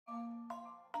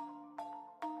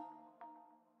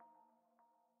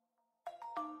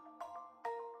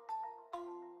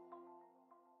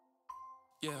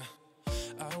Yeah,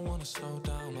 I don't wanna slow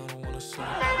down, I don't wanna slow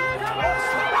down.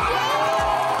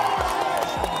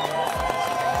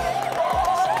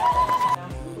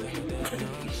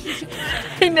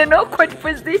 In an awkward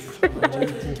position.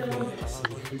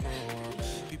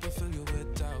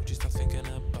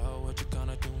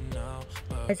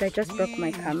 As I just broke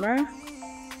my camera,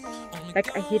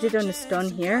 like I hit it on a stone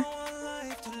here.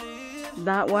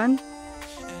 That one.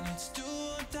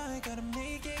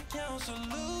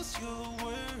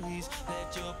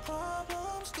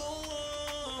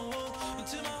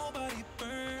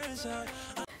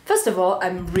 First of all,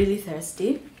 I'm really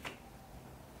thirsty.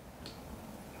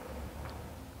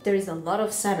 There is a lot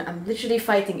of sun. I'm literally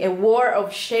fighting a war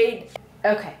of shade.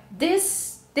 Okay,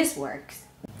 this works.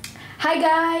 Hi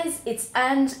guys, it's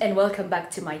Ange and welcome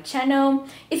back to my channel.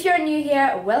 If you're new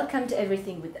here, welcome to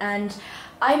Everything with Ange.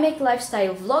 I make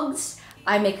lifestyle vlogs,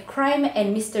 I make crime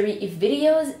and mystery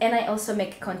videos, and I also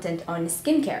make content on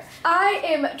skincare. I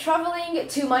am traveling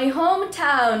to my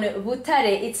hometown,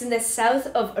 Butare. It's in the south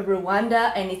of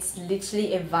Rwanda and it's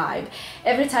literally a vibe.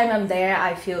 Every time I'm there,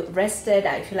 I feel rested,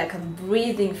 I feel like I'm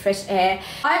breathing fresh air.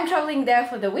 I'm traveling there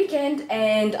for the weekend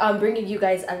and I'm bringing you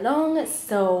guys along,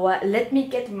 so let me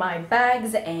get my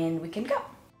bags and we can go.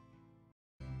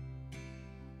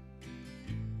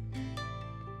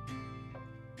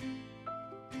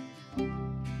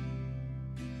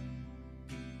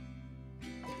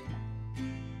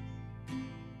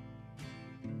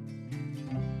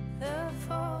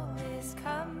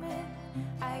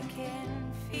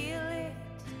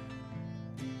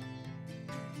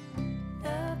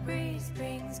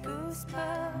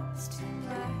 To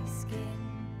my skin.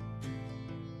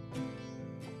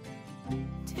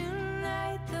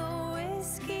 Tonight the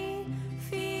whiskey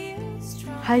feels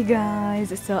strong. Hi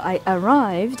guys, so I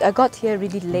arrived. I got here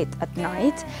really late at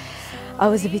night. I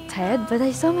was a bit tired, but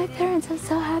I saw my parents. I'm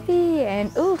so happy,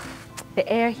 and oof, the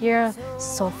air here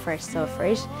so fresh, so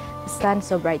fresh. The sun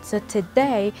so bright. So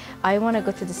today I want to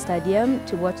go to the stadium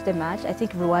to watch the match. I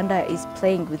think Rwanda is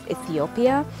playing with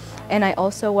Ethiopia, and I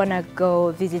also want to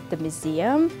go visit the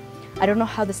museum. I don't know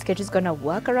how the schedule is gonna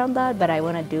work around that, but I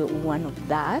want to do one of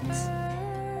that.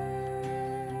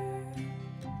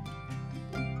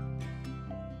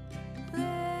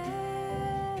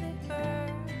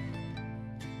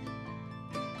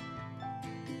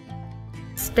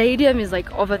 Stadium is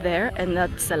like over there, and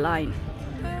that's the line.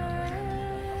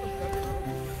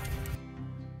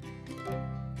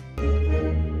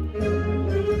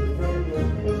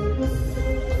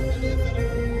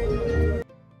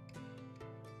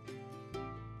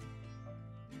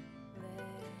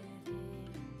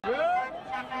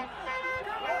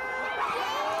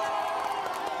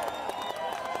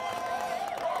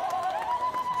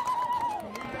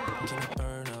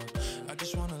 I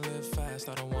just wanna live fast,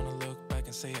 I don't wanna look back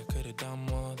and say I could have done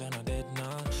more than I did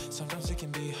now. Sometimes it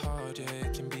can be hard, yeah,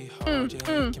 it can be hard,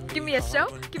 Give me a show,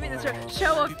 give me the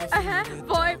show of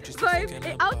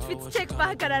vibe, outfits check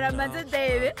bahagarara maze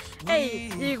ndebe. Hey,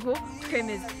 yego,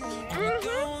 twemeze.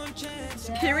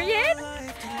 Period.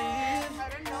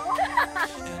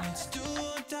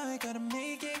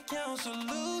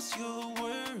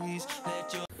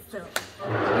 So,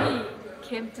 we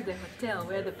came to the hotel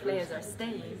where the players are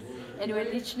staying, and we're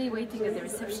literally waiting at the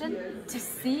reception to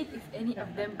see if any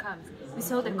of them comes. We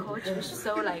saw the coach, we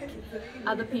saw like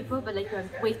other people, but like we're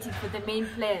waiting for the main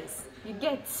players. You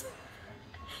get?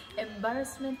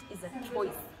 Embarrassment is a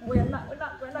choice. We're not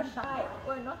shy.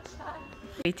 We're not shy.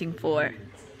 Waiting for.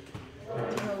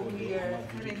 We are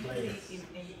currently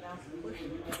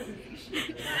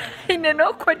in an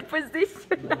awkward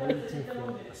position.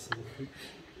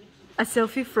 A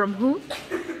selfie from who?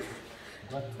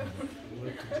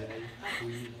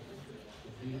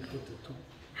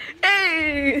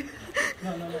 Hey!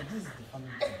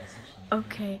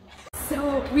 Okay.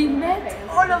 So we met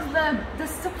all of them, the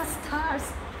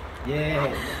superstars.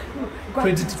 Yeah.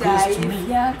 Credit goes to me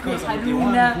because I'm the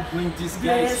one who bring these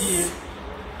guys here.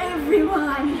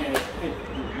 Everyone.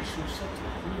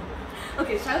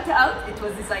 Okay, shout out. It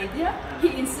was his idea.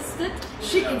 He insisted.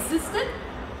 She insisted.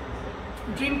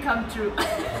 Dream come true.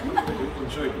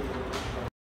 Enjoy.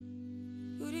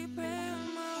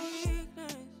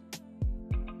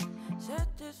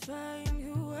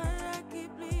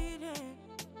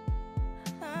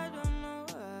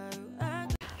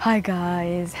 Hi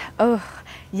guys. Oh,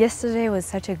 yesterday was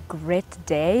such a great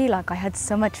day. Like I had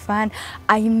so much fun.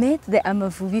 I met the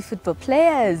Amavubi football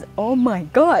players. Oh my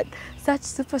god, such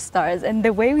superstars. And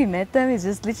the way we met them is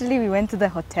just literally we went to the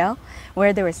hotel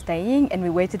where they were staying and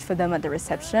we waited for them at the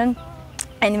reception.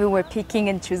 and we were picking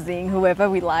and choosing whoever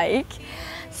we like.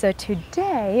 So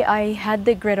today I had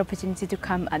the great opportunity to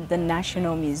come at the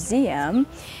National Museum,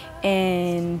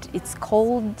 and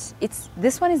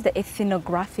this one is the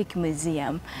Ethnographic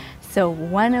Museum. So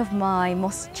one of my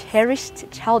most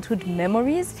cherished childhood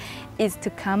memories is to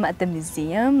come at the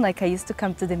museum. Like, I used to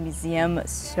come to the museum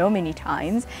so many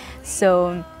times.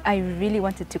 So I really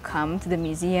wanted to come to the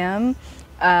museum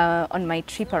on my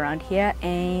trip around here,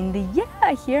 and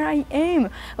yeah, here I am. I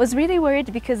was really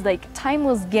worried because like time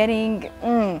was getting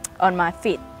on my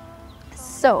feet.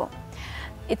 So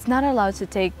it's not allowed to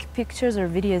take pictures or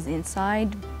videos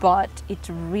inside, but it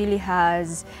really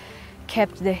has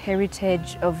kept the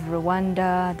heritage of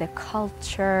Rwanda, the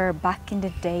culture back in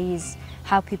the days,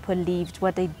 how people lived,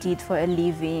 what they did for a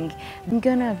living. I'm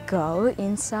gonna go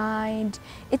inside.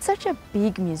 It's such a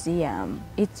big museum.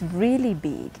 It's really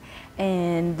big,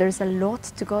 and there's a lot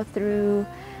to go through,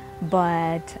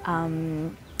 but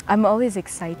I'm always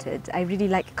excited. I really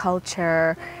like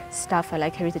culture stuff. I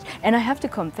like heritage, and I have to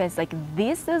confess, like,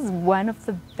 this is one of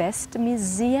the best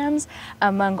museums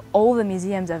among all the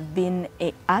museums I've been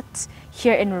at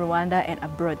here in Rwanda and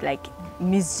abroad. Like,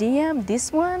 museum,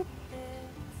 this one,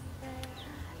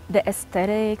 the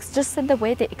aesthetics, just the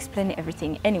way they explain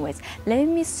everything. Anyways, let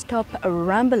me stop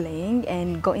rambling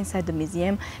and go inside the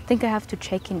museum. I think I have to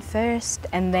check in first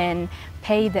and then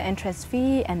pay the entrance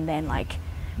fee, and then like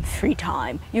free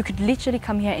time. You could literally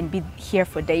come here and be here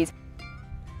for days.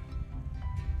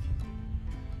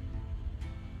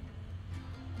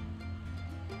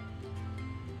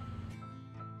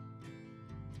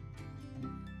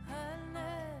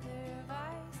 Another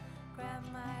vice, grab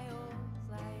my old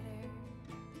lighter.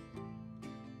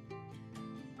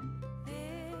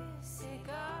 This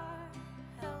cigar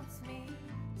helps me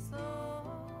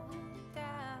slow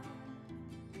down.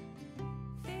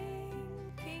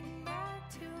 Thinking back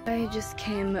to I just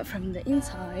came from the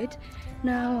inside.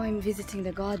 Now I'm visiting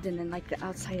the garden and like the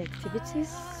outside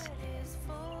activities. what is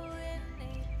full and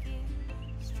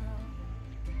aching strong.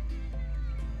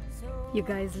 So You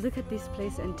guys, look at this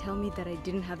place and tell me that I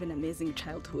didn't have an amazing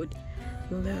childhood.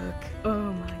 Look,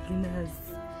 oh my goodness,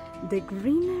 the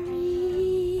greenery.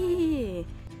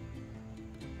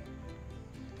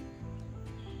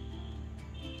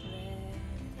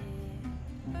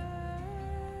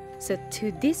 So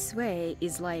to this way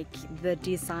is like the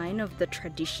design of the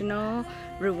traditional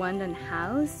Rwandan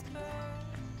house.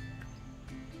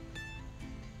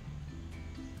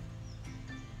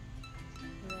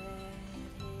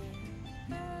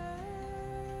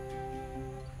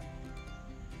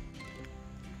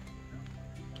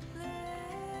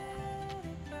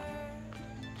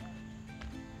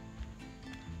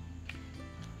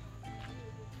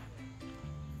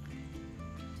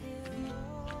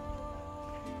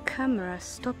 Camera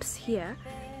stops here.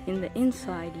 In the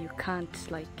inside you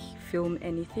can't like film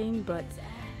anything, but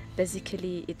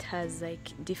basically it has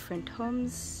like different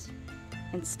homes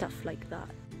and stuff like that.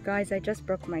 Guys, I just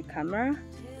broke my camera.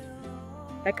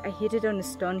 Like, I hit it on a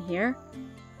stone here.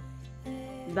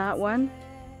 That one.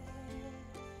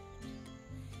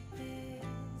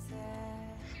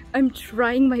 I'm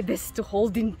trying my best to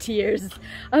hold in tears.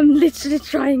 I'm literally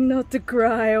trying not to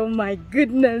cry. Oh my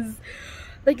goodness.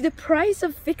 Like, the price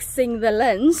of fixing the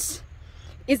lens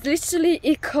is literally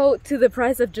equal to the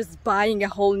price of just buying a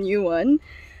whole new one.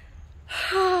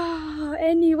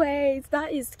 Anyways,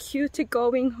 that is cute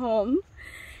going home.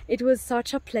 It was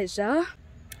such a pleasure.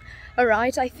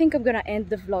 Alright, I think I'm gonna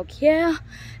end the vlog here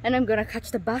and I'm gonna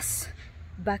catch the bus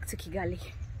back to Kigali.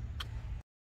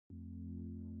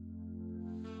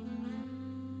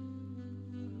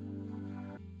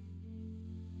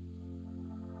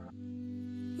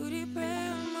 you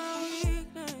depend on my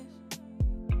weakness,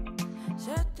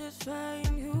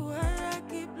 satisfying you